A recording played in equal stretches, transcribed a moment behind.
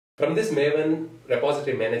From this Maven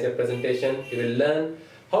Repository Manager presentation, you will learn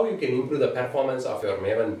how you can improve the performance of your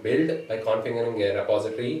Maven build by configuring a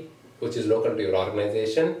repository which is local to your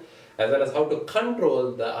organization, as well as how to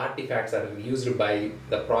control the artifacts that are used by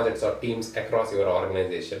the projects or teams across your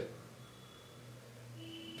organization.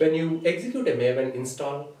 When you execute a Maven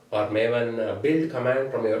install or Maven build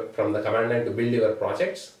command from the command line to build your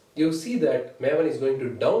projects, you see that Maven is going to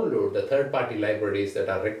download the third-party libraries that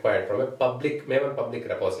are required from a Maven public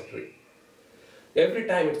repository. Every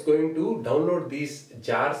time it's going to download these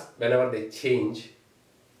jars whenever they change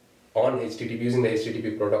on HTTP using the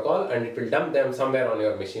HTTP protocol, and it will dump them somewhere on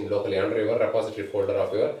your machine locally under your repository folder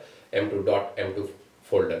of your m2.m2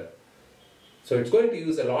 folder. So it's going to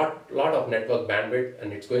use a lot of network bandwidth,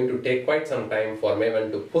 and it's going to take quite some time for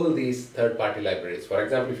Maven to pull these third-party libraries. For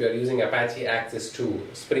example, if you are using Apache Access 2,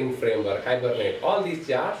 Spring Framework, Hibernate, all these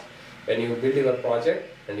jars, when you build your project,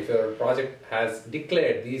 and if your project has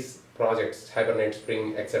declared these projects, Hibernate,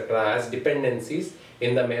 Spring, etc. as dependencies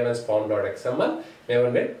in the Maven's form.xml,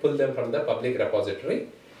 Maven will pull them from the public repository,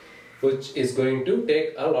 which is going to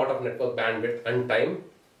take a lot of network bandwidth and time,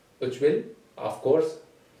 which will, of course,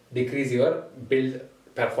 decrease your build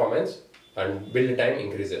performance and build time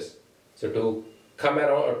increases. So to come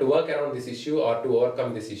around or to work around this issue or to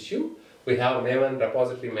overcome this issue, we have Maven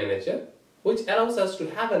Repository Manager, which allows us to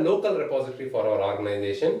have a local repository for our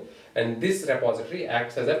organization, and this repository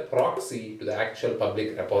acts as a proxy to the actual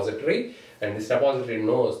public repository, and this repository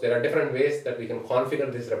knows there are different ways that we can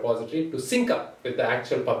configure this repository to sync up with the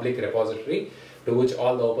actual public repository to which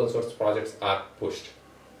all the open source projects are pushed.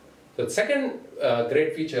 So the second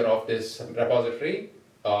great feature of this repository,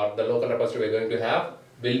 or the local repository we're going to have,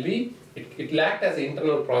 will be it will act as an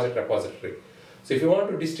internal project repository. So if you want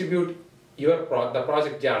to distribute the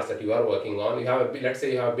project jars that you are working on, you have let's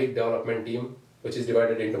say you have a big development team which is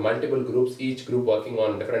divided into multiple groups, each group working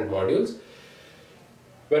on different modules.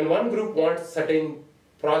 When one group wants certain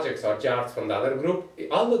projects or jars from the other group,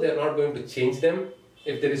 although they are not going to change them,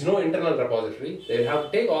 if there is no internal repository, they will have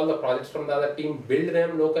to take all the projects from the other team, build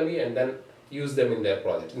them locally, and then use them in their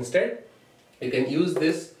project. Instead, you can use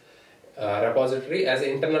this repository as an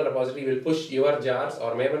internal repository. You will push your jars,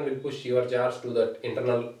 or Maven will push your jars to the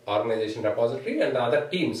internal organization repository, and the other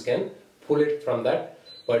teams can pull it from that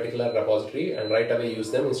particular repository and right away use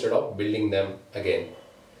them instead of building them again.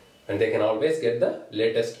 And they can always get the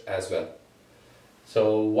latest as well.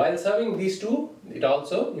 So while serving these two, it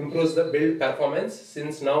also improves the build performance,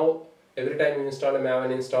 since now every time you install a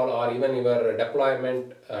Maven install, or even your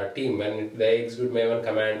deployment team, when they execute Maven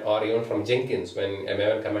command, or even from Jenkins when a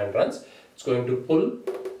Maven command runs, it's going to pull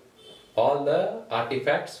all the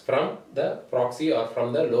artifacts from the proxy or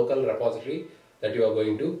from the local repository that you are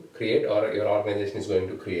going to create or your organization is going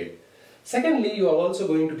to create. Secondly, you are also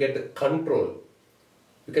going to get the control.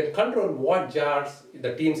 You can control what jars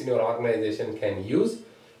the teams in your organization can use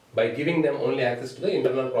by giving them only access to the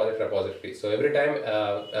internal project repository. So every time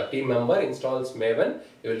a team member installs Maven,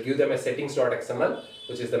 you will give them a settings.xml,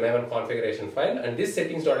 which is the Maven configuration file, and this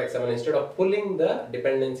settings.xml, instead of pulling the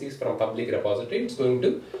dependencies from public repository, it's going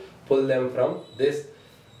to pull them from this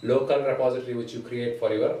local repository which you create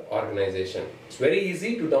for your organization. It's very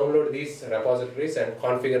easy to download these repositories and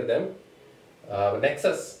configure them.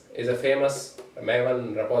 Nexus is a famous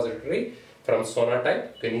Maven repository from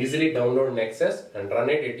Sonatype. You can easily download Nexus and run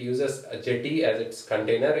it. It uses a Jetty as its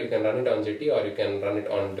container. You can run it on Jetty, or you can run it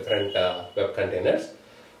on different web containers.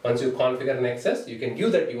 Once you configure Nexus, you can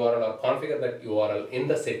give that URL or configure that URL in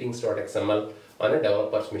the settings.xml on a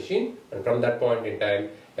developer's machine, and from that point in time,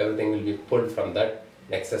 everything will be pulled from that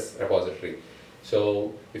Nexus repository.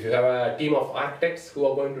 So if you have a team of architects who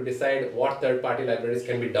are going to decide what third-party libraries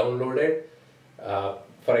can be downloaded,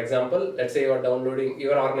 for example, let's say you are downloading,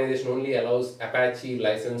 your organization only allows Apache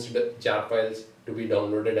licensed jar files to be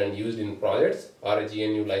downloaded and used in projects, or a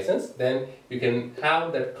GNU license, then you can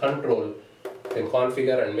have that control, you can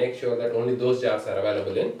configure and make sure that only those jars are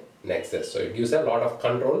available in Nexus. So it gives a lot of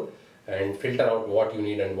control and filter out what you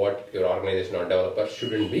need and what your organization or developer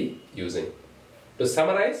shouldn't be using. To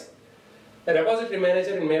summarize, the repository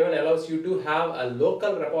manager in Maven allows you to have a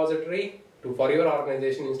local repository for your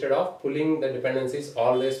organization instead of pulling the dependencies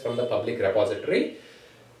always from the public repository.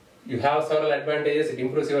 You have several advantages. It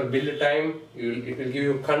improves your build time. It will give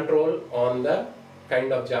you control on the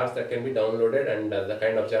kind of jars that can be downloaded and the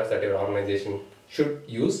kind of jars that your organization should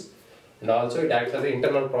use. And also it acts as an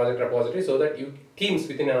internal project repository so that teams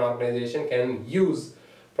within an organization can use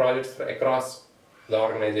projects across the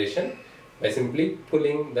organization by simply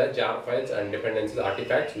pulling the jar files and dependencies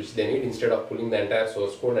artifacts which they need, instead of pulling the entire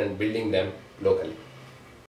source code and building them locally.